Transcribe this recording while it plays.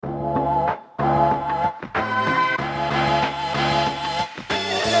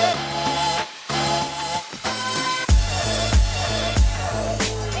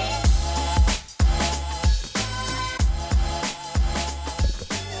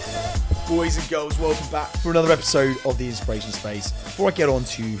boys and girls, welcome back for another episode of The Inspiration Space. Before I get on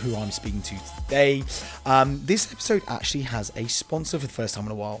to who I'm speaking to today, this episode actually has a sponsor for the first time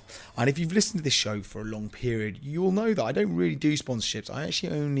in a while. And if you've listened to this show for a long period, you'll know that I don't really do sponsorships. I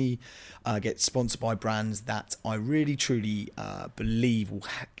actually only get sponsored by brands that I really truly believe will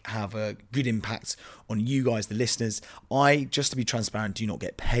have a good impact on you guys, the listeners. I, just to be transparent, do not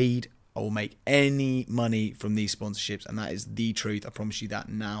get paid or make any money from these sponsorships, and that is the truth. I promise you that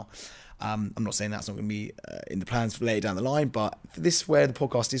now. I'm not saying that's not going to be in the plans for later down the line, but for this, where the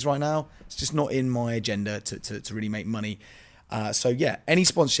podcast is right now, it's just not in my agenda to really make money. So yeah, any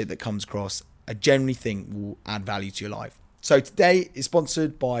sponsorship that comes across, I generally think will add value to your life. So today is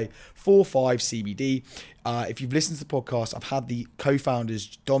sponsored by 4-5 CBD. If you've listened to the podcast, I've had the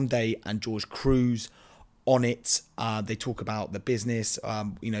co-founders Dom Day and George Cruz on it. They talk about the business,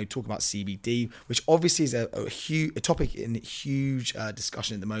 talk about CBD, which obviously is a topic in huge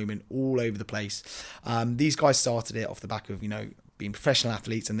discussion at the moment all over the place. These guys started it off the back of, being professional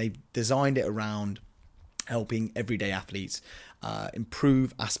athletes, and they've designed it around helping everyday athletes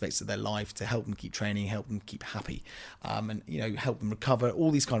improve aspects of their life to help them keep training, help them keep happy, and help them recover,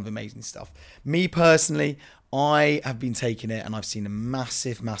 all these kind of amazing stuff. Me personally, I have been taking it and I've seen a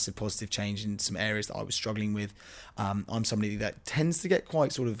massive positive change in some areas that I was struggling with. I'm somebody that tends to get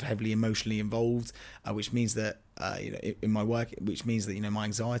quite sort of heavily emotionally involved, which means that in my work, which means that my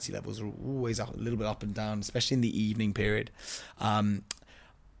anxiety levels are always a little bit up and down, especially in the evening period.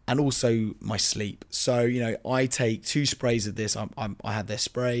 And also my sleep. So, I take 2 sprays of this. I have their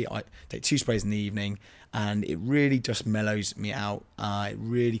spray. I take 2 sprays in the evening, and it really just mellows me out. It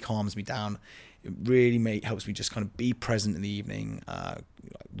really calms me down. It really helps me just kind of be present in the evening.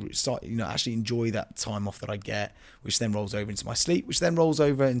 Actually enjoy that time off that I get, which then rolls over into my sleep, which then rolls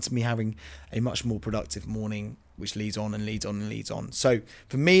over into me having a much more productive morning, which leads on and leads on and leads on. So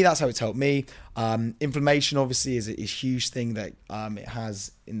for me, that's how it's helped me. Inflammation obviously is a huge thing that it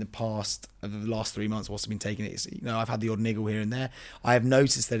has in the past, over the last 3 months whilst I've been taking it. I've had the odd niggle here and there. I have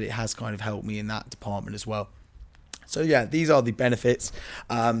noticed that it has kind of helped me in that department as well. So yeah, these are the benefits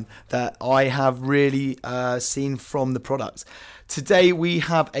that I have really seen from the product. Today we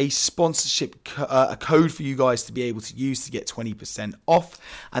have a sponsorship a code for you guys to be able to use to get 20% off.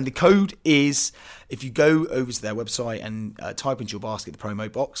 And the code is, if you go over to their website and type into your basket the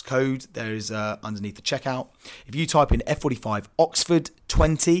promo box code, there is underneath the checkout. If you type in F45 Oxford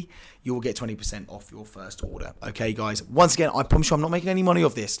 20, you will get 20% off your first order. Okay, guys. Once again, I promise you I'm not making any money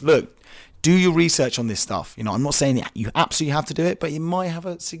off this. Look, do your research on this stuff. I'm not saying that you absolutely have to do it, but it might have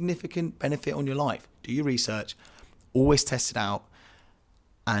a significant benefit on your life. Do your research. Always test it out.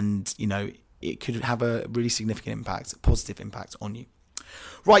 And, it could have a really significant impact, a positive impact on you.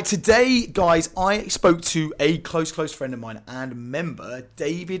 Right, today, guys, I spoke to a close friend of mine and member,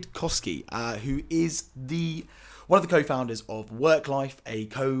 David Kosky, who is one of the co-founders of Work.Life, a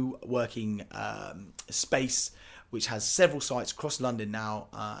co-working space which has several sites across London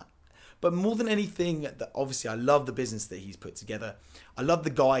now. But more than anything, obviously, I love the business that he's put together. I love the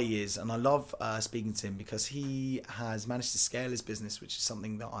guy he is, and I love speaking to him because he has managed to scale his business, which is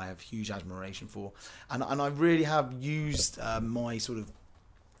something that I have huge admiration for. And I really have used my sort of,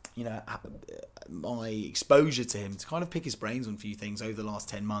 my exposure to him to kind of pick his brains on a few things over the last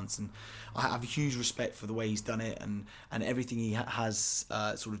 10 months. And I have a huge respect for the way he's done it and everything he has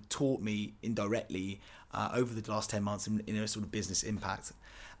sort of taught me indirectly over the last 10 months in a sort of business impact.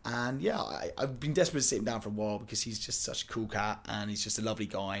 And yeah, I've been desperate to sit him down for a while because he's just such a cool cat and he's just a lovely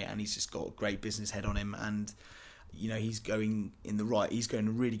guy and he's just got a great business head on him, and he's going in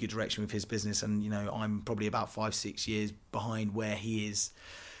a really good direction with his business. And I'm probably about 5-6 years behind where he is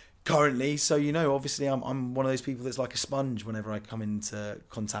currently. So obviously I'm one of those people that's like a sponge whenever I come into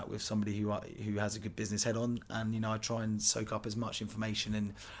contact with somebody who has a good business head on, and I try and soak up as much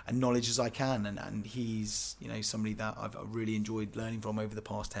information and knowledge as I can, and he's somebody that I've really enjoyed learning from over the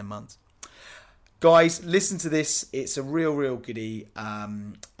past 10 months. Guys, listen to this. It's a real goodie.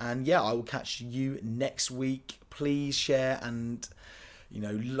 And yeah, I will catch you next week. Please share and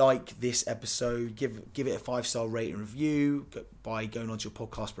like this episode, give it a 5-star rate and review by going onto your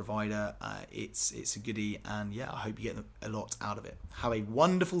podcast provider. It's a goodie, and yeah, I hope you get a lot out of it. Have a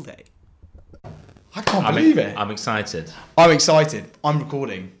wonderful day. I can't believe it. I'm excited. I'm excited. I'm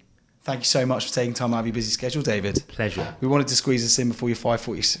recording. Thank you so much for taking time out of your busy schedule, David. Pleasure. We wanted to squeeze this in before your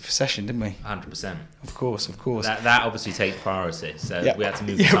 5:40 session, didn't we? 100%. Of course. That obviously takes priority, so we had to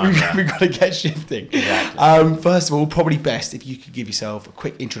move. We've got to get shifting. Exactly. First of all, probably best if you could give yourself a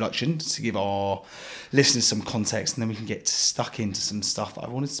quick introduction to give our listeners some context, and then we can get stuck into some stuff that I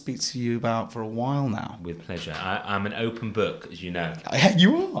wanted to speak to you about for a while now. With pleasure. I'm an open book, as you know.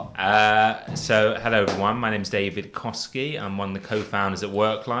 You are. So, hello everyone. My name's David Kosky. I'm one of the co-founders at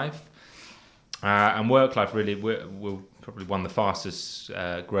Work.Life. And Work.Life really, we're probably one of the fastest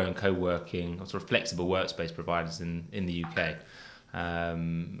growing co-working or sort of flexible workspace providers in the UK.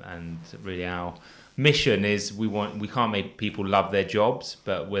 And really our mission is we can't make people love their jobs,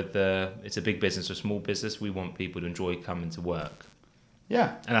 but it's a big business or small business, we want people to enjoy coming to work.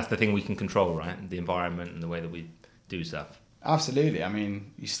 Yeah. And that's the thing we can control, right? The environment and the way that we do stuff. Absolutely. I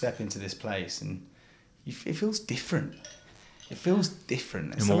mean, you step into this place and it feels different. It feels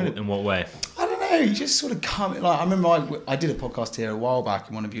different. In what way? I don't know. You just sort of come. Like I remember, I did a podcast here a while back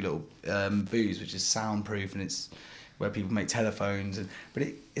in one of your little booths, which is soundproof, and it's where people make telephones. But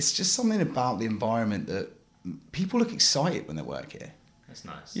it's just something about the environment that people look excited when they work here. That's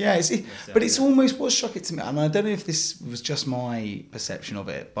nice. Yeah, but it's almost what struck it to me, and I don't know if this was just my perception of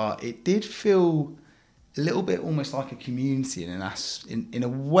it, but it did feel a little bit almost like a community in a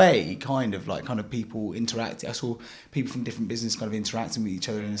way, kind of people interacting. I saw people from different businesses kind of interacting with each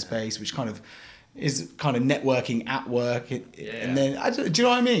other in the space, which kind of is kind of networking at work. And then, do you know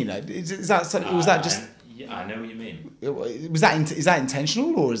what I mean? Is that something, was that just... Yeah, I know what you mean. Is that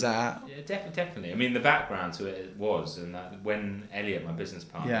intentional, or is that... Yeah, definitely. I mean, the background to it was, and that when Elliot, my business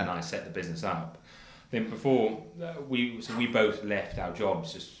partner, and I set the business up, then before we both left our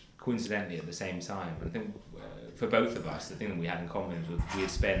jobs just coincidentally at the same time. And I think for both of us, the thing that we had in common was we had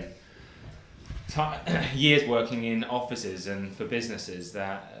spent years working in offices and for businesses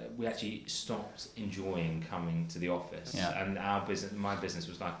that we actually stopped enjoying coming to the office. Yeah. And my business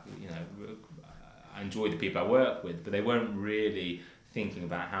was like, I enjoyed the people I work with, but they weren't really thinking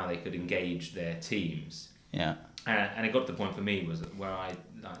about how they could engage their teams. Yeah. And it got to the point for me was where I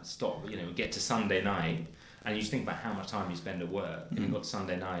stopped, get to Sunday night, and you just think about how much time you spend at work. And it got to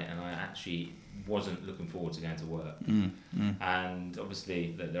Sunday night, and I actually wasn't looking forward to going to work. And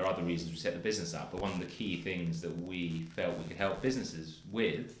obviously, there are other reasons we set the business up, but one of the key things that we felt we could help businesses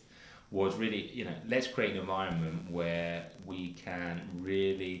with was really, let's create an environment where we can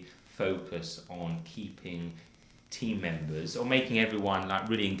really focus on keeping team members or making everyone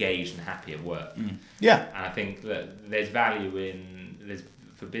really engaged and happy at work. Yeah. And I think that there's value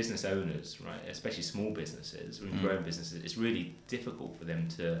for business owners, right, especially small businesses or growing businesses. It's really difficult for them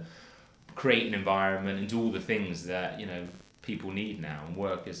to create an environment and do all the things that people need now. And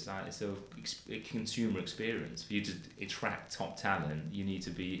work is a consumer experience. For you to attract top talent, you need to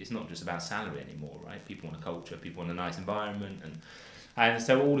be. It's not just about salary anymore, right? People want a culture. People want a nice environment, and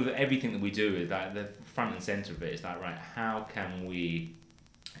so everything that we do is the front and center of it is right. How can we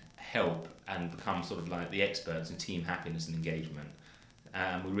help and become sort of like the experts in team happiness and engagement?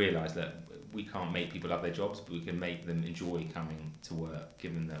 And we realise that we can't make people love their jobs, but we can make them enjoy coming to work,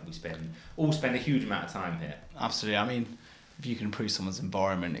 given that we spend a huge amount of time here. Absolutely. I mean, if you can improve someone's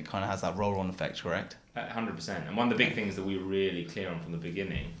environment, it kind of has that roll-on effect, correct? 100%. And one of the big things that we were really clear on from the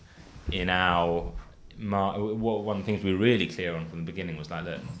beginning one of the things we were really clear on from the beginning was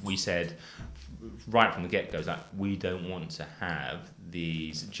that we said right from the get-go we don't want to have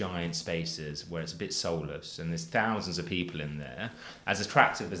these giant spaces where it's a bit soulless and there's thousands of people in there, as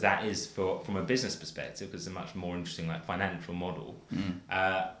attractive as that is from a business perspective, because it's a much more interesting financial model.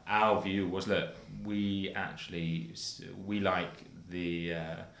 Our view was we like the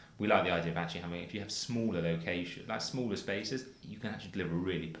idea of actually having, if you have smaller locations, smaller spaces, you can actually deliver a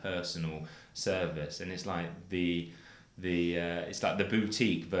really personal service, and it's like it's like the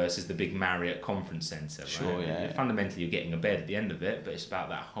boutique versus the big Marriott conference centre. Sure, right? yeah. Fundamentally, you're getting a bed at the end of it, but it's about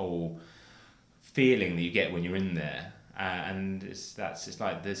that whole feeling that you get when you're in there, and it's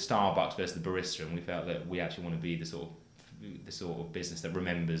like the Starbucks versus the barista, and we felt that we actually want to be the sort of business that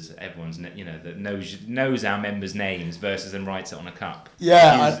remembers everyone's, that knows our members' names versus then writes it on a cup.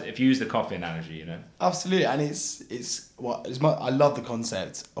 Yeah, if you use the coffee analogy, Absolutely, and I love the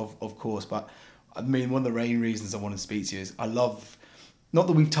concept of course, but I mean one of the main reasons I want to speak to you is I love, not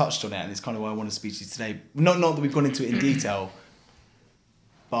that we've touched on it, and it's kind of why I want to speak to you today. Not that we've gone into it in detail,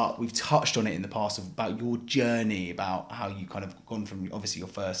 but we've touched on it in the past about your journey, about how you kind of gone from obviously your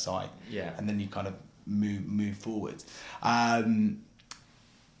first site, and then you kind of move forward, and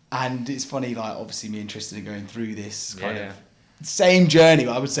it's funny, obviously me interested in going through this kind of same journey,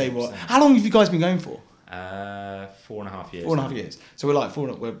 but I would say how long have you guys been going for? 4.5 years. 4.5 years. So we're like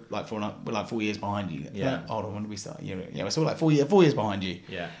 4 years behind you. Yeah. Hold on, when did we start? Yeah, we're still like 4 years behind you.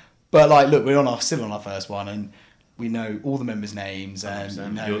 Yeah. But like, look, still on our first one, and we know all the members' names,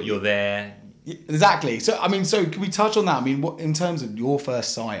 and you're there. Exactly. So I mean, so can we touch on that? I mean, what in terms of your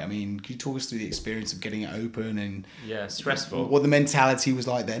first site? I mean, can you talk us through the experience of getting it open and stressful. What the mentality was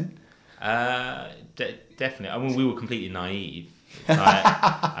like then? Definitely. I mean, we were completely naive.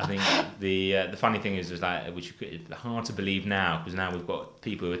 I think the funny thing is like, which it's hard to believe now, because now we've got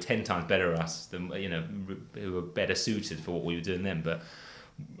people who are 10 times better at us than who are better suited for what we were doing then. But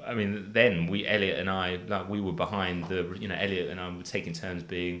I mean, then Elliot and I, like, we were behind Elliot and I were taking turns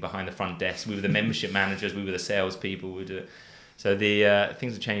being behind the front desk. We were the membership managers. We were the salespeople. So the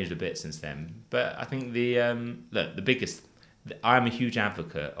things have changed a bit since then. But I think the biggest. I'm a huge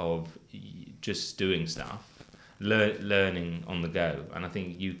advocate of just doing stuff. Learning on the go, and I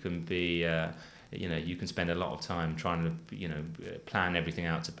think you can be, you can spend a lot of time trying to, plan everything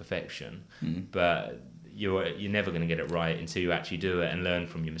out to perfection, but you're never going to get it right until you actually do it and learn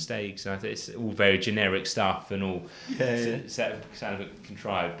from your mistakes. And I think it's all very generic stuff and all sound a bit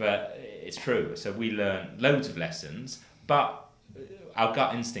contrived, but it's true. So we learned loads of lessons, but our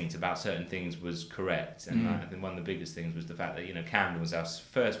gut instinct about certain things was correct. And I think one of the biggest things was the fact that Camden was our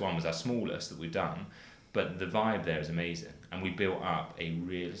first one, was our smallest that we've done. But the vibe there is amazing, and we built up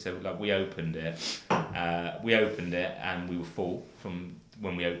we opened it and we were full from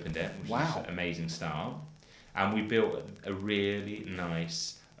when we opened it, which was an amazing start, and we built a really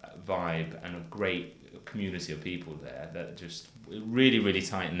nice vibe and a great community of people there that just really, really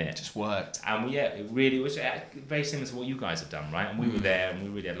tight knit. Just worked. And it really was very similar to what you guys have done, right? And we were there, and we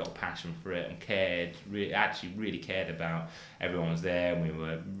really had a lot of passion for it and cared, really cared about everyone was there, and we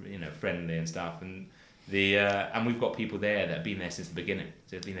were friendly and stuff. And we've got people there that have been there since the beginning.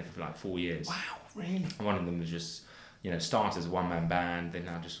 So they've been there for like 4 years. Wow, really? And one of them was just, started as a one-man band. They've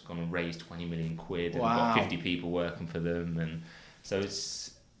now just gone and raised 20 million quid. And got 50 people working for them. And so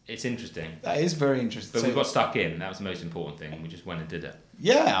it's interesting. That is very interesting. But we got stuck in. That was the most important thing. We just went and did it.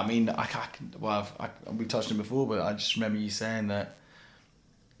 Yeah, I mean, we've touched on it before, but I just remember you saying that,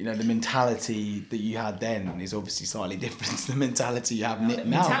 the mentality that you had then is obviously slightly different to the mentality you have now. The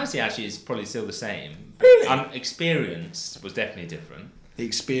mentality actually is probably still the same. Really? Experience was definitely different. The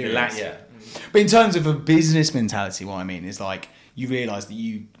experience. Yeah. But in terms of a business mentality, what I mean is like, you realise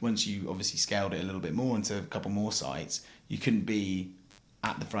that once you obviously scaled it a little bit more into a couple more sites, you couldn't be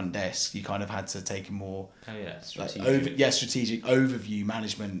at the front desk. You kind of had to take a more strategic overview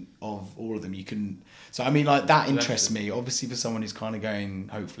management of all of them. You can. So I mean, like, that interests me. Obviously, for someone who's kind of going,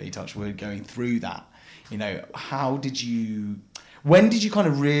 hopefully, touch wood, going through that. When did you kind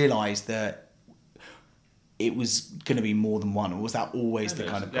of realise that it was going to be more than one, or was that always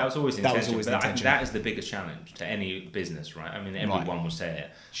that was always the intention? I think that is the biggest challenge to any business, right? I mean, everyone will say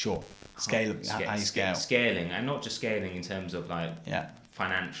it. Sure. How you scale. Scaling, and not just scaling in terms of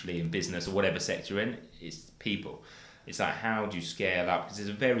financially in business or whatever sector you're in. It's people. It's like, how do you scale up? Because it's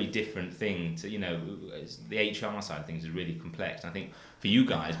a very different thing to, the HR side of things is really complex. And I think for you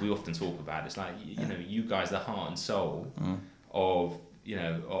guys, we often talk about it. It's like, you guys are the heart and soul of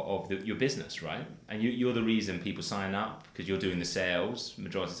your business, right? And you're the reason people sign up, because you're doing the sales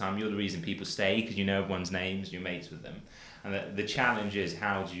majority of the time. You're the reason people stay, because you know everyone's names, you're mates with them. And the challenge is,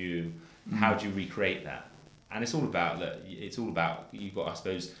 how do you recreate that? And it's all about you've got, I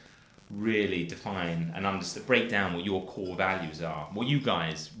suppose, really define and break down what your core values are, what you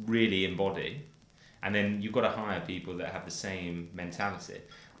guys really embody, and then you've got to hire people that have the same mentality.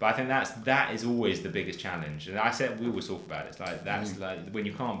 But I think that is always the biggest challenge. And we always talk about it. It's like, that's like when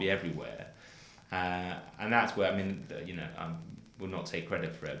you can't be everywhere, and that's where, I mean, I will not take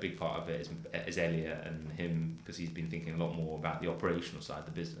credit for it. A big part of it is Elliot and him, because he's been thinking a lot more about the operational side of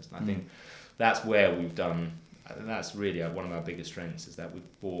the business. And I think that's where we've done. And that's really one of our biggest strengths, is that we've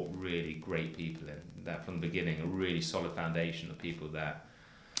brought really great people in. That from the beginning, a really solid foundation of people that.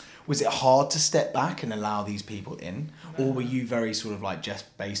 Was it hard to step back and allow these people in? Or were you very sort of like Jeff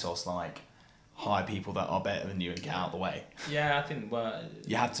Bezos, like, hire people that are better than you and get out of the way? Yeah, I think,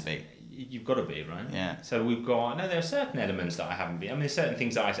 you had to be. You've got to be, right? Yeah. So we've got, there are certain elements that I haven't been. I mean, there's certain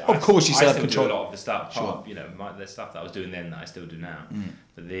things that I of course you still have control. Do a lot of the stuff. Sure. The stuff that I was doing then that I still do now.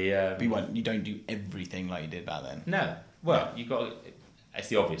 But you don't do everything like you did back then. No. Well, you got. It's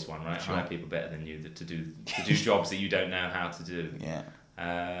the obvious one, right? Sure. Hire people better than you to do jobs that you don't know how to do.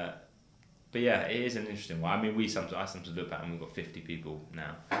 Yeah. But yeah, it is an interesting one. I mean, I sometimes look back and we've got 50 people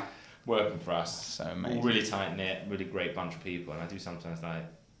now working for us. So amazing. All really tight knit, really great bunch of people, and I do sometimes like.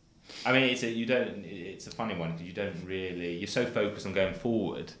 I mean, it's a funny one because you don't really. You're so focused on going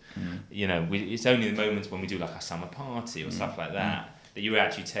forward. You know, it's only the moments when we do like a summer party or stuff like that that you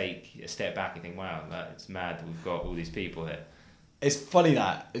actually take a step back and think, wow, it's mad that we've got all these people here. It's funny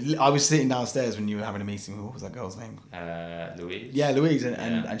that I was sitting downstairs when you were having a meeting. What was that girl's name? Louise. Yeah, Louise,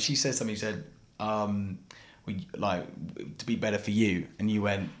 and she said something. She said, "We like to be better for you," and you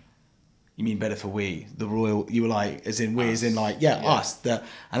went, "You mean better for we, the royal?" You were like, as in we, us. as in like, yeah, us. And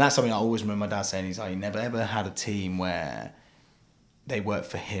that's something I always remember my dad saying. He's like, he never ever had a team where they worked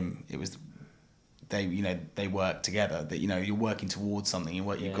for him. It was they work together. That you're working towards something.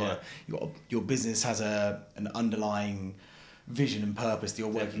 Your business has an underlying vision and purpose that you're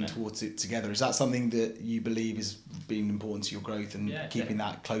working towards it together. Is that something that you believe is being important to your growth and keeping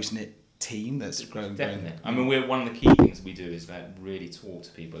that close-knit team that's growing? Definitely. I mean, one of the key things we do is that really talk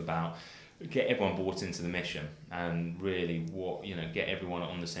to people about, get everyone bought into the mission and really get everyone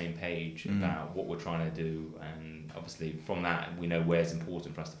on the same page about what we're trying to do, and obviously from that we know where it's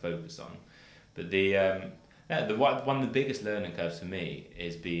important for us to focus on. But one of the biggest learning curves for me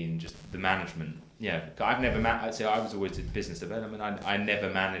is being just the management. I've never I'd say I was always in business development. I never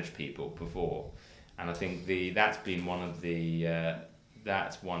managed people before, and I think that's been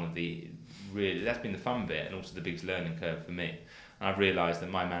that's been the fun bit, and also the biggest learning curve for me. And I've realised that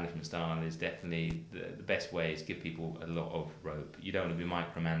my management style is definitely the best way is give people a lot of rope. You don't want to be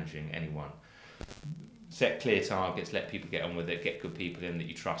micromanaging anyone. Set clear targets, let people get on with it, get good people in that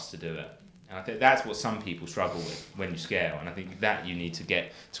you trust to do it. And I think that's what some people struggle with when you scale. And I think that you need to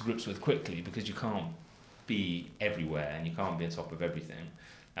get to grips with quickly, because you can't be everywhere and you can't be on top of everything.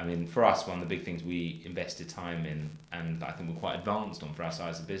 I mean, for us, one of the big things we invested time in, and I think we're quite advanced on for our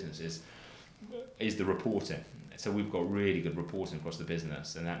size of business, is the reporting. So we've got really good reporting across the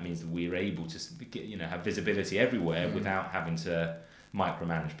business, and that means that we're able to have visibility everywhere without having to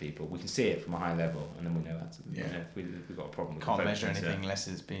micromanage people. We can see it from a high level, and then we know how to. If we've got a problem, we can't measure anything unless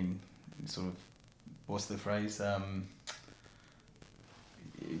it's been sort of, what's the phrase?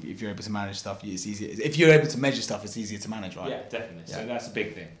 If you're able to manage stuff, it's easier. If you're able to measure stuff, it's easier to manage, right? Yeah, definitely. Yeah. So that's a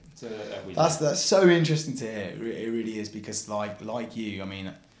big thing. So that's so interesting to hear. It really is, because like you, I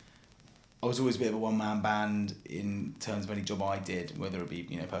mean, I was always a bit of a one-man band in terms of any job I did, whether it be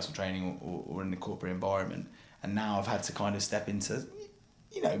personal training or in the corporate environment. And now I've had to kind of step into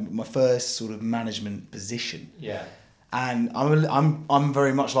my first sort of management position. Yeah. And I'm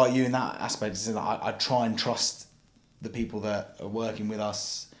very much like you in that aspect. Is that I try and trust the people that are working with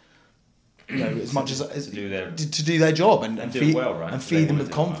us, as much as to do their job and feed well, right? And feed them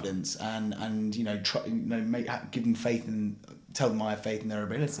with confidence and give them faith and tell them I have faith in their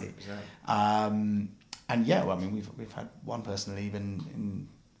ability. And we've had one person leave in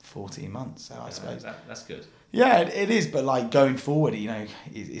 14 months, so I suppose that's good. Yeah, it is, but like going forward,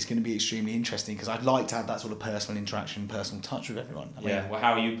 it's going to be extremely interesting, because I'd like to have that sort of personal interaction, personal touch with everyone. Well,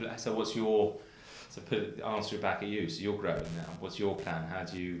 how are you? So what's your? So answer it back at you. So you're growing now. What's your plan? How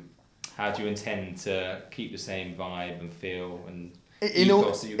do you intend to keep the same vibe and feel and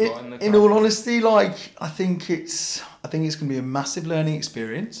ethos that you've got in the company? In all honesty, I think it's going to be a massive learning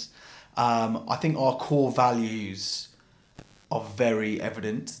experience. I think our core values are very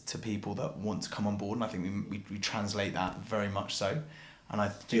evident to people that want to come on board, and I think we translate that very much so. And I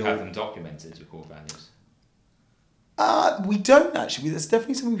feel, do you have them documented, your core values? We don't actually. That's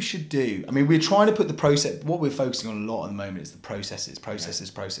definitely something we should do. I mean, we're trying to put the process. What we're focusing on a lot at the moment is the processes.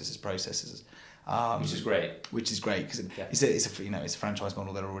 Which is great. Which is great, because it's a franchise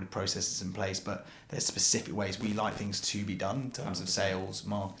model. There are already processes in place, but there's specific ways we like things to be done in terms of sales,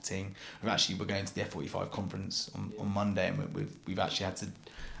 marketing. We're going to the F45 conference on Monday, and we've actually had to.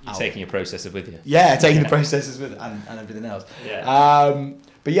 You're taking your processes with you. Yeah, taking the processes with and everything else. Yeah.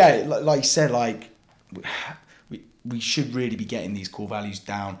 But yeah, like you said, we should really be getting these core values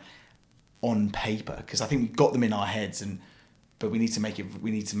down on paper, because I think we've got them in our heads, but we need to make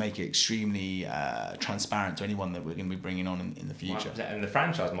it extremely transparent to anyone that we're going to be bringing on in the future. Wow. And the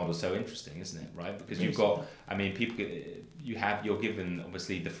franchise model is so interesting, isn't it? Right, because you've got, you're given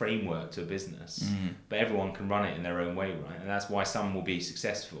obviously the framework to a business, but everyone can run it in their own way, right? And that's why some will be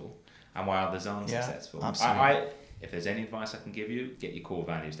successful and why others aren't successful. Absolutely. If there's any advice I can give you, get your core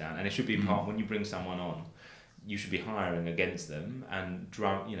values down, and it should be part when you bring someone on. You should be hiring against them and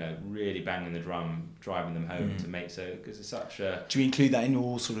really banging the drum, driving them home to make because it's such a. Do you include that in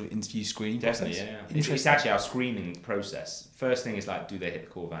your sort of interview screening process? Definitely, yeah. It's actually our screening process. First thing is do they hit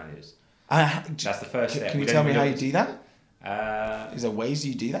the core values? That's the first step. Can you tell me how you do that? Is there ways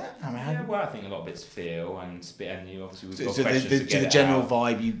you do that? I think a lot of it's feel and you obviously we've got so questions to get the general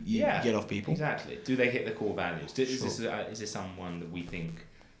vibe you get off people. Exactly. Do they hit the core values? Is this someone that we think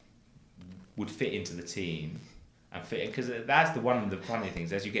would fit into the team and fit, because that's one of the funny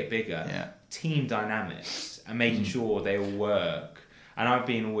things as you get bigger. Yeah. Team dynamics and making sure they all work. And I've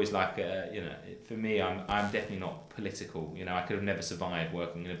been always like, for me, I'm definitely not political. You know, I could have never survived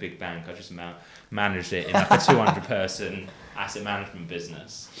working in a big bank. I just managed it in like a 200-person asset management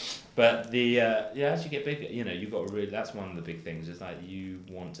business. But as you get bigger, you know, you've got to really. That's one of the big things. Is like you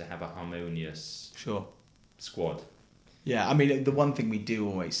want to have a harmonious squad. Yeah, I mean, the one thing we do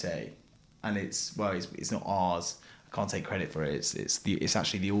always say, and it's not ours. I can't take credit for it. It's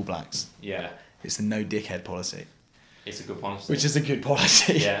actually the All Blacks. Yeah. It's the no dickhead policy. It's a good policy. Which is a good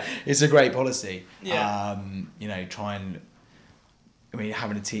policy. Yeah. It's a great policy. Yeah. You know,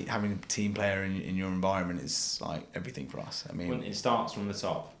 having a team player in your environment is like everything for us. I mean, it starts from the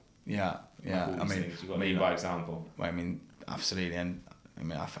top. Yeah. Yeah. I mean, you've got to lead by example. I mean, absolutely. And I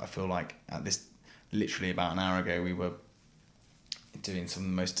mean, I feel like at this, literally about an hour ago, we were doing some of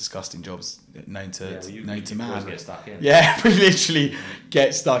the most disgusting jobs known to man. Always get stuck in. Yeah, we literally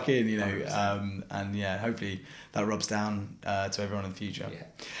get stuck in, you know, and yeah, hopefully that rubs down to everyone in the future. Yeah.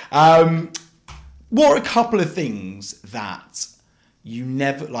 What are a couple of things that you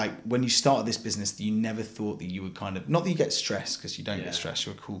never, like when you started this business, that you never thought that you would kind of, not that you get stressed, because you don't get stressed,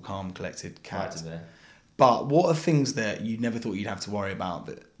 you're a cool, calm, collected cat. Right there. But what are things that you never thought you'd have to worry about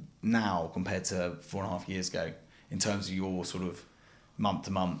that now compared to 4.5 years ago in terms of your sort of month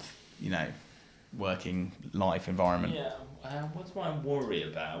to month, you know, working life environment? Yeah, what's what I worry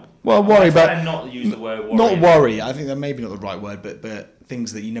about? Well, worry about. I not use the word worry. Not worry. I think that maybe not the right word, but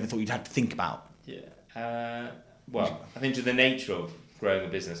things that you never thought you'd have to think about. Yeah. Well, I think just the nature of growing a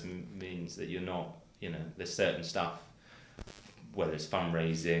business means that you're not, you know, there's certain stuff, whether it's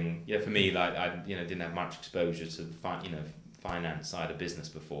fundraising. Yeah, for me, like I, didn't have much exposure to the finance side of business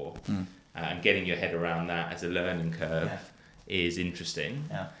before, and getting your head around that as a learning curve is interesting.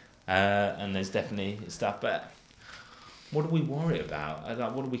 Yeah. And there's definitely stuff, but what do we worry about?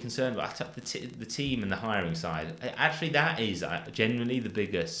 What are we concerned about? The team and the hiring side. Actually, that is genuinely the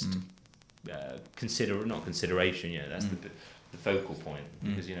biggest consideration. Yeah, that's the focal point,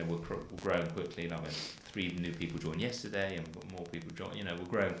 because we're growing quickly. Like 3 new people joined yesterday, and we've got more people join. We're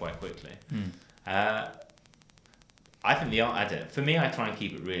growing quite quickly. I think for me, I try and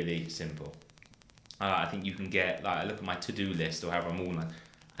keep it really simple. I think you can get, like, I look at my to-do list or however I'm organized,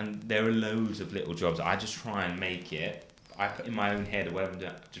 and there are loads of little jobs. I just try and make it, I put in my own head or whatever,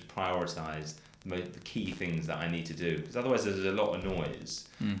 just prioritise the key things that I need to do, because otherwise there's a lot of noise.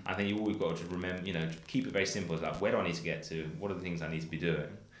 I think you always got to remember, keep it very simple. It's like, where do I need to get to? What are the things I need to be doing?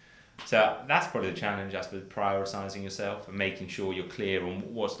 So that's probably the challenge, I suppose, prioritising yourself and making sure you're clear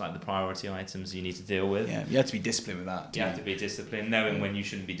on what's like the priority items you need to deal with. Yeah, you have to be disciplined with that. You have to be disciplined, knowing when you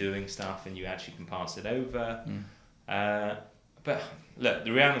shouldn't be doing stuff and you actually can pass it over. But look,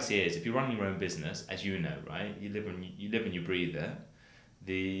 the reality is, if you're running your own business, as you know, right, you live and you breathe it.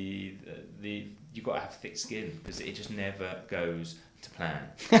 You've got to have thick skin, because it just never goes to plan.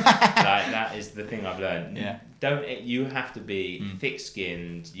 Like, that is the thing I've learned. Yeah. You have to be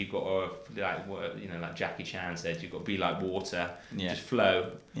thick-skinned. You've got to, like Jackie Chan said, you've got to be like water. Yeah. Just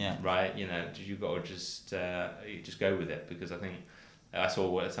flow. Yeah. Right. You've got to just go with it, because I think I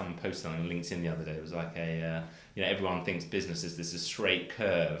saw someone posted on LinkedIn the other day. It was like everyone thinks business is this straight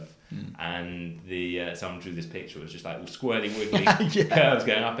curve. And someone drew this picture. It was just like all squirrely, wiggly curves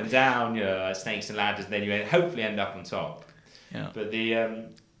going up and down, like snakes and ladders. And then you hopefully end up on top. Yeah. But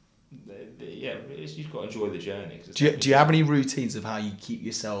you've got to enjoy the journey. Do you have any routines of how you keep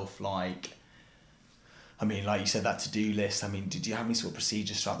yourself, like? I mean, like you said, that to-do list. I mean, did you have any sort of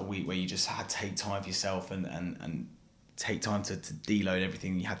procedures throughout the week where you just had to take time for yourself and take time to deload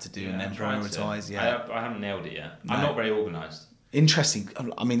everything you had to do and then prioritise? Yeah. I haven't nailed it yet. No. I'm not very organised. Interesting.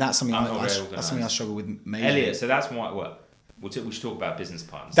 I mean, that's something I struggle with mainly. Elliot, so that's why we should talk about business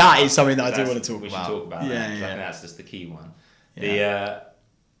partners. That is something that I do want to talk about. We should talk about that. I think that's just the key one. Yeah.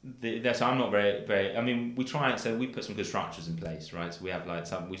 So I'm not very. I mean, we try. So we put some good structures in place, right? So we have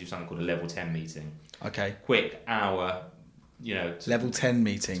we do something called a level 10 meeting. Okay. Quick hour. Level 10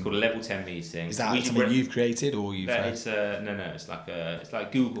 meeting. It's called a level 10 meeting. Is that something you've created or you've? It's It's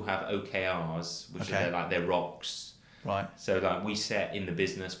like Google have OKRs, which are like their rocks. Right. So like we set in the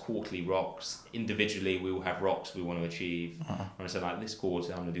business quarterly rocks. Individually, we will have rocks we want to achieve. And so like this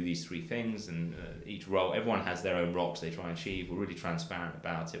quarter, I'm going to do these 3 things, and each role, everyone has their own rocks they try and achieve. We're really transparent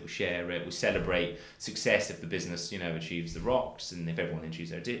about it. We share it. We celebrate success if the business, achieves the rocks, and if everyone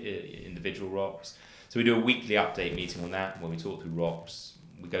achieves their individual rocks. So we do a weekly update meeting on that, where we talk through rocks.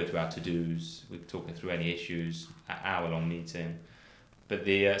 We go through our to-dos. We're talking through any issues. An hour-long meeting. But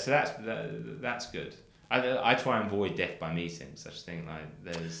so that's good. I try and avoid death by meetings. Such a thing, like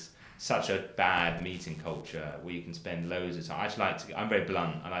there's such a bad meeting culture where you can spend loads of time. I'm very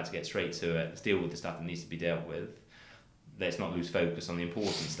blunt. I like to get straight to it. Let's deal with the stuff that needs to be dealt with. Let's not lose focus on the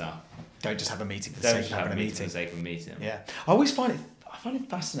important stuff. Don't just have a meeting for the sake of having a meeting. For the sake of a meeting. Yeah, I always find it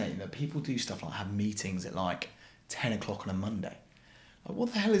fascinating that people do stuff like have meetings at like 10 o'clock on a Monday. Like,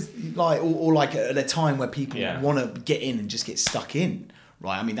 what the hell is like, or like at a time where people want to get in and just get stuck in,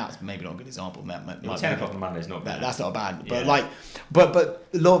 right? I mean, that's maybe not a good example. 10 o'clock on Monday is not bad. That's not bad. But but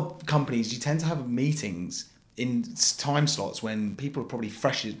a lot of companies, you tend to have meetings in time slots when people are probably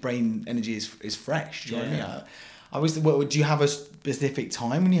fresh, brain energy is fresh. Do you know what I mean? I always think, do you have a specific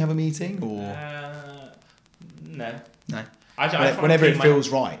time when you have a meeting, or no? Whenever it feels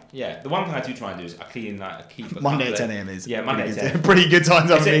right. Yeah, the one thing I do try and do is I keep Monday at 10 a.m. is Monday at 10. Pretty good time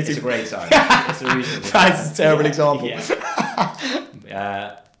to have a meeting. It's a great time. It's a reasonable. That's a terrible example. I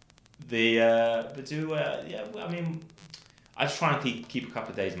mean, I just try and keep a couple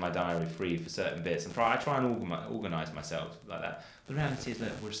of days in my diary free for certain bits, and I try and organise myself like that. The reality is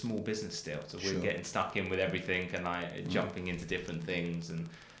that we're a small business still, so we're getting stuck in with everything and like jumping into different things, and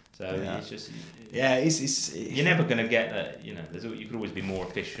so it's just you're never going to get that. You know, you could always be more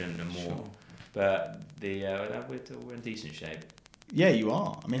efficient and more, but we're in decent shape. Yeah, you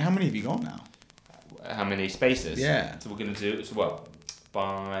are. I mean, how many have you got now? How many spaces? Yeah. So we're going to do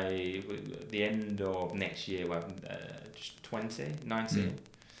by the end of next year we'll have 19.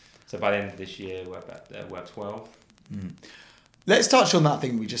 So by the end of this year we'll have 12. Let's touch on that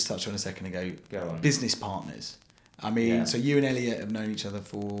thing we just touched on a second ago. Go on. Business partners. I mean, so you and Elliot have known each other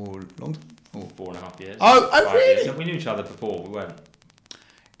for a long time? 4.5 years. Oh, really? So we knew each other before. We weren't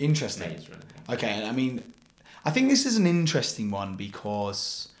interesting. mates or anything. Okay, I mean, I think this is an interesting one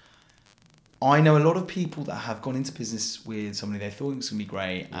because I know a lot of people that have gone into business with somebody they thought it was going to be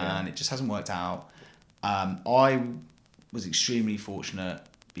great and it just hasn't worked out. I was extremely fortunate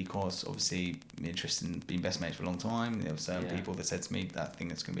because obviously I'm interested in being best mates for a long time. There were certain people that said to me that I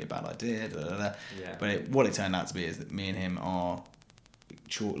think it's going to be a bad idea. But what it turned out to be is that me and him are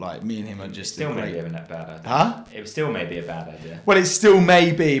just still maybe a bad idea. Huh? It still may be a bad idea. Well, it still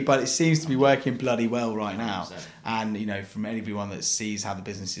may be, but it seems to be working bloody well right now. 100%. And you know, from everyone that sees how the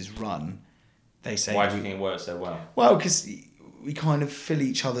business is run, they say, why do you think it works so well? Well, because we kind of fill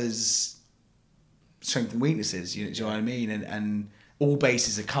each other's strengths and weaknesses. Do you know what I mean? And all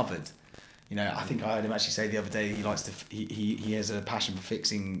bases are covered. You know, I think I heard him actually say the other day he has a passion for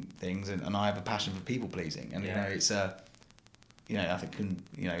fixing things, and I have a passion for people pleasing. And you know, it's I think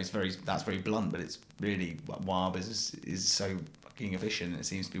that's very blunt, but it's really why our business is so fucking efficient and it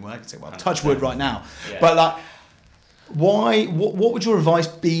seems to be working so well. Touch wood right now, but like. Why? What would your advice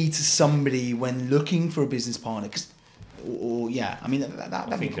be to somebody when looking for a business partner?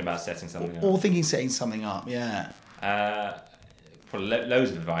 Thinking about setting something up. Or setting something up. Yeah. Probably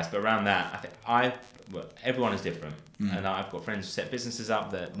loads of advice, but around that, I think everyone is different, and I've got friends who set businesses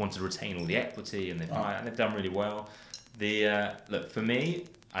up that want to retain all the equity, and they've done really well. Look, for me,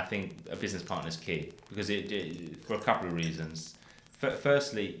 I think a business partner is key because it for a couple of reasons.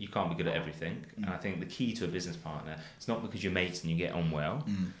 Firstly, you can't be good at everything, and I think the key to a business partner, it's not because you're mates and you get on well.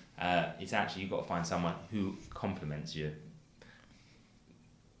 It's actually you've got to find someone who complements you.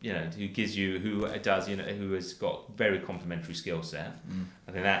 You know, who has got very complementary skill set.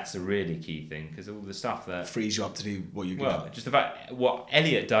 I think that's a really key thing because all the stuff that frees you up to do what you're good at. Just the fact what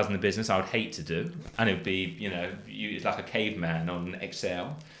Elliot does in the business, I would hate to do, and it would be it's like a caveman on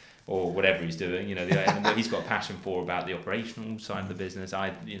Excel. Or whatever he's doing, what he's got a passion for about the operational side of the business.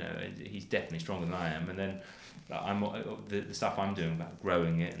 He's definitely stronger than I am. And then I'm the stuff I'm doing about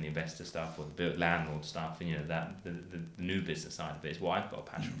growing it and the investor stuff or the landlord stuff, and that the new business side of it is what I've got a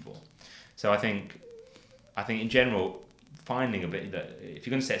passion for. So I think in general, finding a bit that if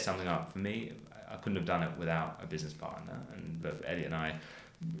you're going to set something up, for me, I couldn't have done it without a business partner. And Elliot and I,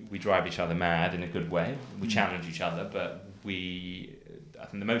 we drive each other mad in a good way. We challenge each other, but I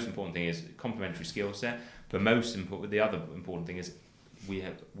think the most important thing is complementary skill set, but the other important thing is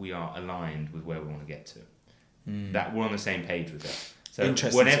we are aligned with where we want to get to. That we're on the same page with it. So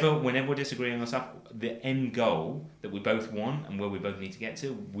whenever we're disagreeing on stuff, the end goal that we both want and where we both need to get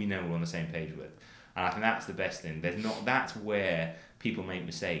to, we know we're on the same page with. And I think that's the best thing. That's where people make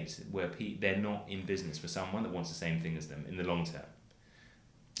mistakes, where they're not in business for someone that wants the same thing as them in the long term.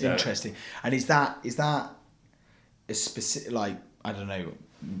 So, interesting. And is that a specific, like, I don't know,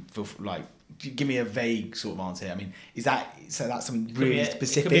 give me a vague sort of answer. I mean, that's something really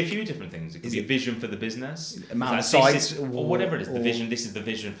specific? It could be a few different things. It could be a vision for the business, amount of sites, or whatever it is. The vision. This is the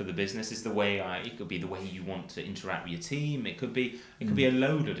vision for the business. It's the way it could be the way you want to interact with your team. It could be a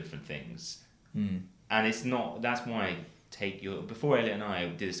load of different things. And it's not. That's why before Elliot and I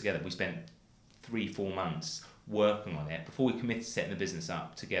did this together, we spent 3-4 months working on it before we committed to setting the business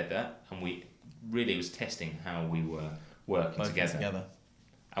up together, and we really was testing how we were working together.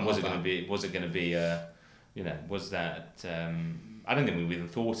 And was it going to be was that I don't think we even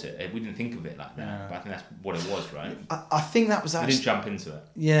thought it. We didn't think of it like that, but I think that's what it was, right? I think that was actually... We didn't jump into it.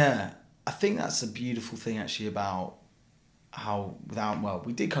 Yeah, I think that's a beautiful thing actually about how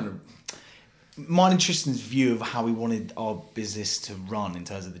we did kind of... Mine and Tristan's view of how we wanted our business to run in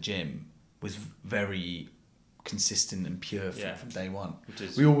terms of the gym was very consistent and pure from day one.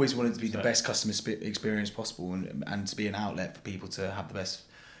 We always wanted to be the best customer experience possible and to be an outlet for people to have the best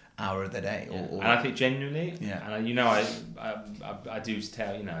hour of their day. And I think genuinely, and I do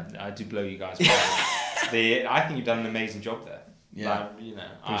tell, I do blow you guys away. I think you've done an amazing job there. Yeah.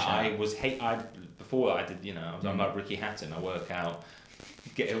 Before I did, I'm like Ricky Hatton. I work out,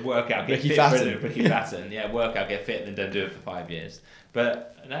 get Ricky fit Fatton. Ricky Fatton. Yeah, work out, get fit, and then don't do it for 5 years.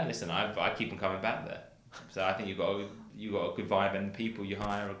 But no, listen, I keep on coming back there. So I think you've got a good vibe, and the people you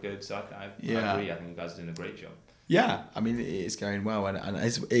hire are good. So I agree. I think you guys are doing a great job. Yeah, I mean it's going well, and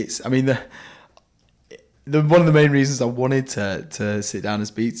it's I mean the one of the main reasons I wanted to sit down and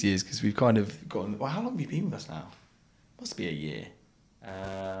speak to you is because we've kind of gotten. Well, how long have you been with us now? Must be a year.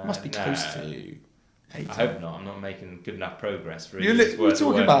 Must be close to 8. I hope not. I'm not making good enough progress. We were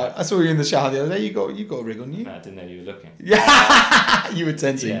talking about. I saw you in the shower the other day. You got a rig on you. No, I didn't know you were looking. Yeah, you were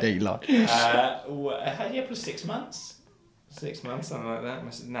tensing. Don't you lie? For 6 months. 6 months, something like that.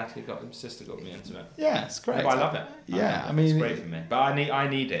 My sister got me into it. Yeah, it's great. But I love it. I mean, it's great for me. But I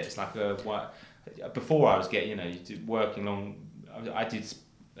need it. It's like before I was getting, working long. I did,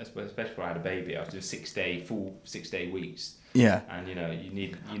 especially before I had a baby. I was doing full 6 day weeks. Yeah. And you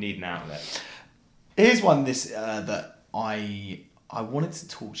need an outlet. Here's one that I wanted to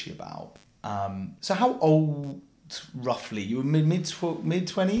talk to you about. So how old roughly? You were mid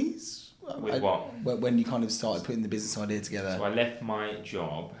 20s? With what? When you kind of started putting the business idea together. So I left my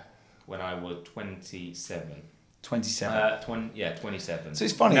job when I was 27. 27. 27. So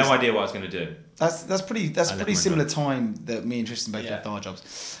it's funny. No idea what I was going to do. That's pretty similar time that me and Tristan both left our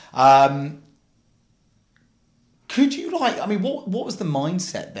jobs. Could you what was the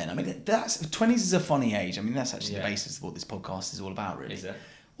mindset then? I mean, 20s is a funny age. I mean, that's actually the basis of what this podcast is all about, really. Is it?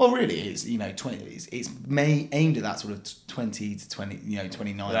 Well, really, it's 20. It's aimed at that sort of 20 to 20,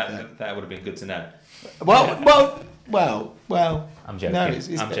 29. That would have been good to know. Well. I'm joking. No, it's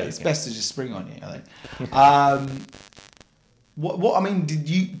best to just spring on you, I think. What I mean, did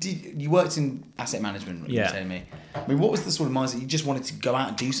you worked in asset management? You were telling me. I mean, what was the sort of mindset? You just wanted to go out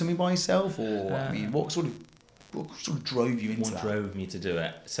and do something by yourself, or I mean, what sort of drove you into that? What drove me to do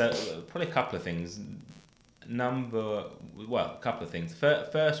it? So probably a couple of things. A couple of things.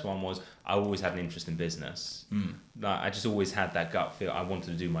 First one was I always had an interest in business. Like I just always had that gut feel. I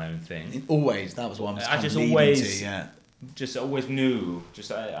wanted to do my own thing. Always, that was what I just always, just always knew.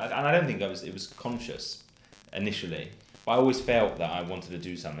 And I don't think it was conscious initially, but I always felt that I wanted to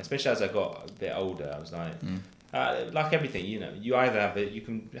do something. Especially as I got a bit older, I was like. Like everything, you either you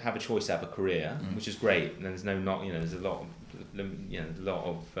can have a choice to have a career, which is great, and there's there's a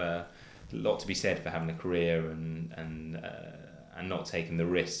lot to be said for having a career and not taking the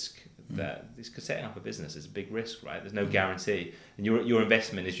risk that because setting up a business is a big risk, right? There's no guarantee, and your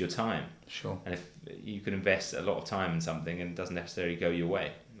investment is your time. Sure. And if you can invest a lot of time in something and it doesn't necessarily go your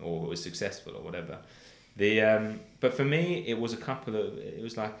way or is successful or whatever. But for me, it was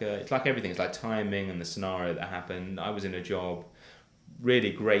it's like everything. It's like timing and the scenario that happened. I was in a job,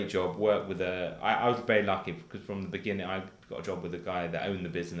 really great job. Worked with I was very lucky because from the beginning I got a job with a guy that owned the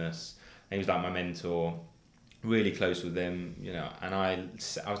business. And he was like my mentor, really close with him, and I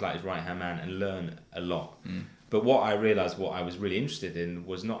was like his right hand man and learned a lot. But what I realised, what I was really interested in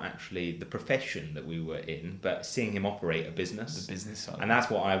was not actually the profession that we were in, but seeing him operate a business. The business side. And that's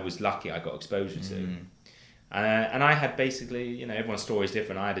what I was lucky I got exposure to. And I had basically, everyone's story is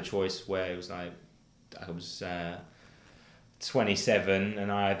different. I had a choice where it was like, I was 27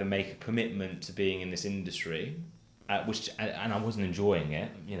 and I either make a commitment to being in this industry, and I wasn't enjoying it.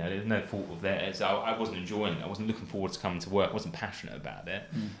 There's no fault of theirs. So I wasn't enjoying it. I wasn't looking forward to coming to work. I wasn't passionate about it.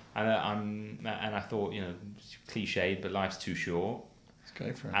 And I thought, cliched, but life's too short. Let's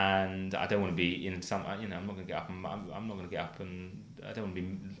go for it. And I don't want to be in some. I'm not going to get up. I'm not going to get up, and I don't want to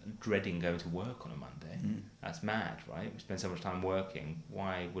be dreading going to work on a Monday. That's mad, right? We spend so much time working.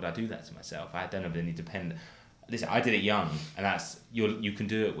 Why would I do that to myself? I don't have any dependent. Listen, I did it young, and that's you can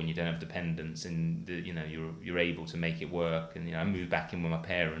do it when you don't have dependents, and you're able to make it work. And I moved back in with my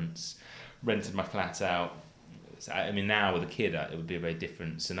parents, rented my flat out. So, I mean, now with a kid, it would be a very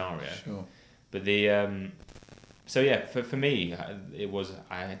different scenario. Sure. But So yeah, for me, it was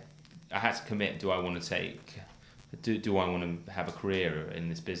I had to commit. Do I want to do I want to have a career in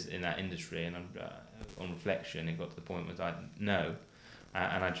this business, in that industry? And on reflection, it got to the point where no,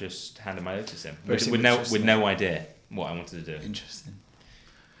 and I just handed my notice in with no idea what I wanted to do. Interesting.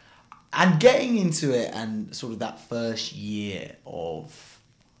 And getting into it, and sort of that first year of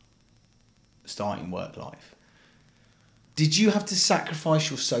starting Work.Life, did you have to sacrifice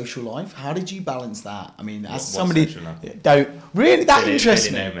your social life? How did you balance that? I mean, as somebody don't really that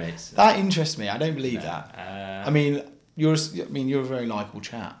interests me. That interests me. I don't believe that. I mean, you're a very likable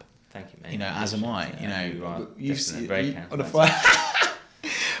chap. Thank you, mate. You know, as am I. You very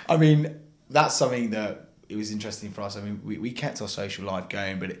I mean, that's something that it was interesting for us. I mean, we kept our social life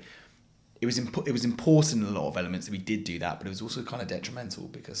going, but it was important in a lot of elements that we did do that, but it was also kind of detrimental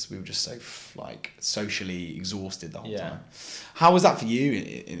because we were just so socially exhausted the whole time. How was that for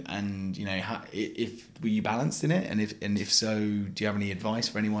you? And if were you balanced in it? And if so, do you have any advice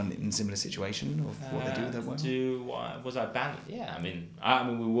for anyone in a similar situation of what they do with their work? Was I balanced? Yeah, I mean,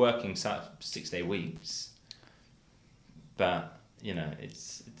 we were working 6-day weeks, but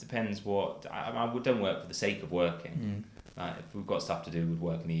it depends what I don't work for the sake of working. If we've got stuff to do, we'd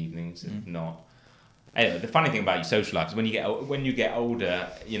work in the evenings. If not, anyway, the funny thing about your social life is when you get older,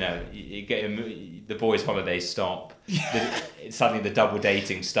 you get the boys' holidays stop. Suddenly the double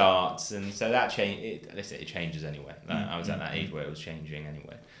dating starts, and so that change. It changes anyway. I was at that age where it was changing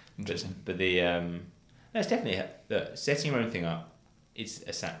anyway. Interesting. But it's definitely setting your own thing up. It's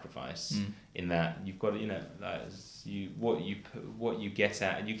a sacrifice in that you've got to what you get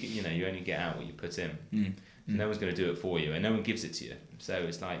out. You only get out what you put in. No one's going to do it for you, and no one gives it to you. So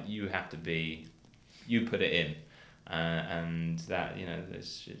it's like you have to you put it in, and that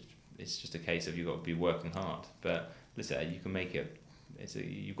it's just a case of you've got to be working hard. But listen, you can make it.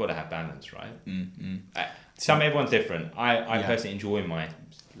 You've got to have balance, right? Everyone's different. I personally enjoy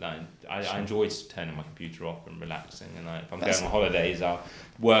I enjoy turning my computer off and relaxing. And if I'm going on holidays, I'll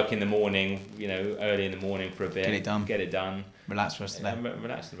work in the morning, early in the morning for a bit. Get it done. Relax the rest of the day.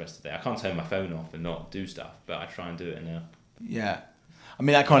 Relax the rest of the day. I can't turn my phone off and not do stuff, but I try and do it now. Yeah. I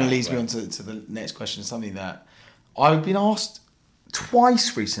mean, that kind of leads me on to the next question, something that I've been asked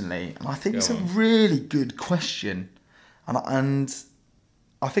twice recently, and I think it's a really good question. And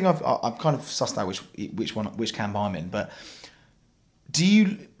I think I've kind of sussed out which camp I'm in, but do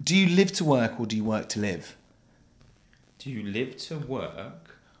you live to work or do you work to live? Do you live to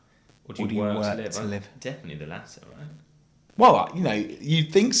work or do you work to live? Definitely the latter, right? Well,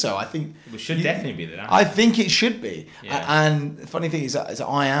 you'd think so. I think it should definitely be the latter. I think it should be. Yeah. And the funny thing is that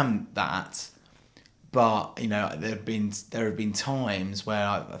I am that, but there have been times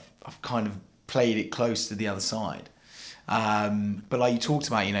where I've kind of played it close to the other side. But like you talked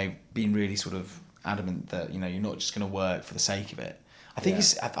about, being really sort of adamant that you're not just going to work for the sake of it. I think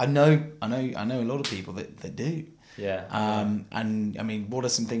I know a lot of people that do. Yeah. And I mean, what are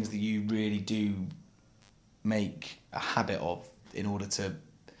some things that you really do make a habit of in order to,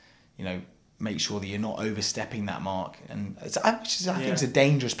 make sure that you're not overstepping that mark? And I think it's a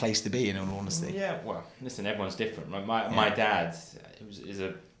dangerous place to be, in all honesty. Yeah. Well, listen, everyone's different. My dad is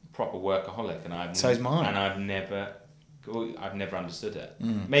a proper workaholic, and so is mine. And I've never understood it.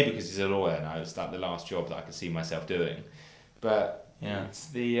 Maybe because he's a lawyer, and it's like the last job that I could see myself doing. But it's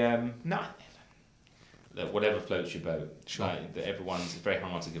whatever floats your boat. Sure. It's very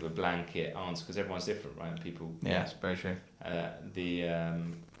hard to give a blanket answer because everyone's different, right? People. Yeah, it's very true.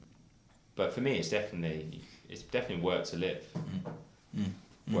 But for me, it's definitely work to live,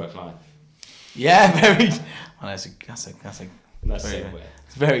 work life. Yeah, very. Well, that's it's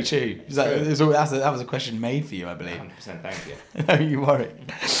very true. That was a question made for you, I believe. 100%. Thank you. No, you worry.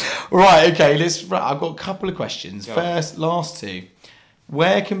 Right. Okay. I've got a couple of questions. Last two.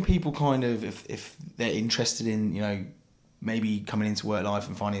 Where can people kind of, if they're interested in, maybe coming into Work.Life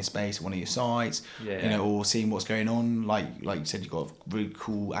and finding a space at one of your sites, or seeing what's going on, like you said, you've got a really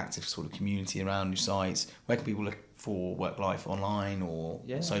cool, active sort of community around your sites. Where can people look for Work.Life online or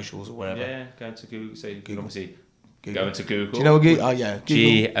socials or whatever? Yeah, go to Google. So you can obviously go into Google. Do you know what Google? Oh yeah,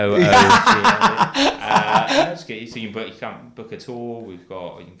 Google. Google. So you can book a tour. You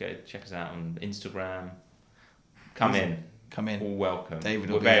can go check us out on Instagram. Come in. All welcome.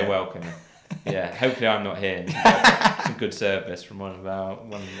 We're very welcome. Yeah, hopefully I'm not here. Some good service from one of our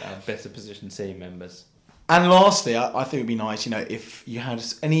better positioned team members. And lastly, I think it'd be nice, if you had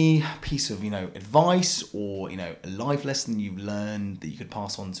any piece of, advice or, a life lesson you've learned that you could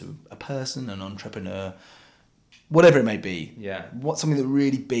pass on to a person, an entrepreneur, whatever it may be. Yeah. What's something that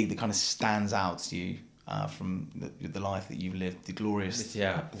really big that kind of stands out to you from the life that you've lived, the glorious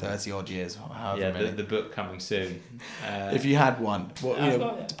 30 odd years, however many. The book coming soon. If you had one,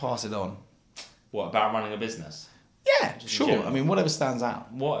 to pass it on. What about running a business? Yeah, sure. I mean, whatever stands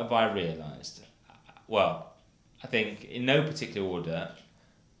out. What have I realised? Well, I think in no particular order,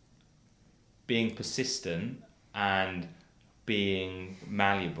 being persistent and being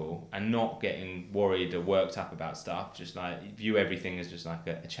malleable and not getting worried or worked up about stuff, just like view everything as just like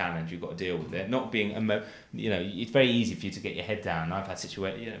a challenge, you've got to deal with it. Not being, it's very easy for you to get your head down. I've had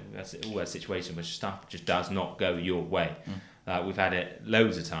situations where stuff just does not go your way. We've had it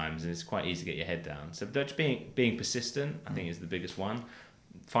loads of times, and it's quite easy to get your head down. So just being persistent, I think, is the biggest one.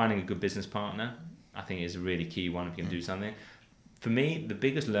 Finding a good business partner, I think, is a really key one if you can do something. For me, the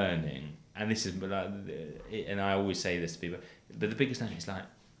biggest learning, and this is, and I always say this to people, but the biggest learning is like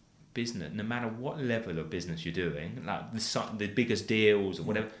business. No matter what level of business you're doing, like the biggest deals or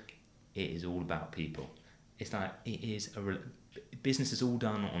whatever, it is all about people. It's like business is all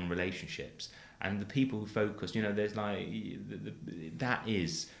done on relationships. And the people who focus, there's like that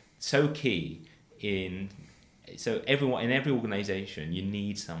is so key in every organisation. You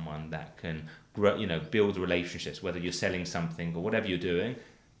need someone that can grow, build relationships. Whether you're selling something or whatever you're doing,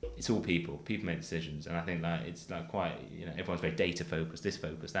 it's all people. People make decisions, and I think like it's like quite everyone's very data focused, this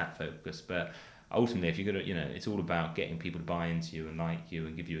focus, that focus. But ultimately, if you're gonna, it's all about getting people to buy into you and like you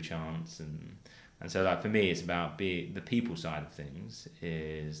and give you a chance. And so like for me, it's about the people side of things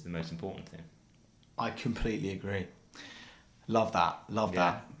is the most important thing. I completely agree. Love that.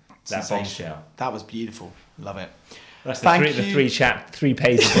 That bombshell. That was beautiful. Love it. That's the 3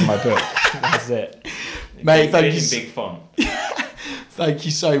 pages in my book. That's it. Mate, thank you. In big font. Thank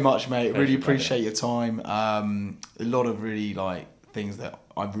you so much, mate. Pleasure, really appreciate your time. A lot of really things that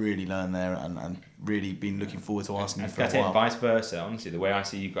I've really learned there and really been looking forward to asking you for a while. Vice versa, honestly, the way I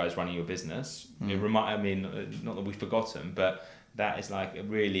see you guys running your business, not that we've forgotten, but that is like a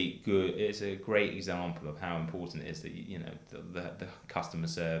really good, it's a great example of how important it is that, the customer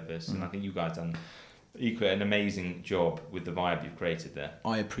service. And I think you guys done an amazing job with the vibe you've created there.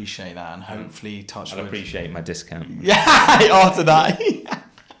 I appreciate that, and hopefully touch wood. I'll appreciate my discount. Yeah, after that.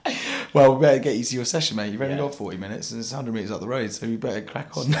 Well, we better get you to your session, mate. You've only got 40 minutes and it's 100 metres up the road, so we better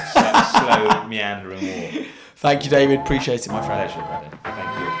crack on. Slow, meandering walk. Thank you, David. Appreciate it, my friend. Pleasure, brother. Thank you.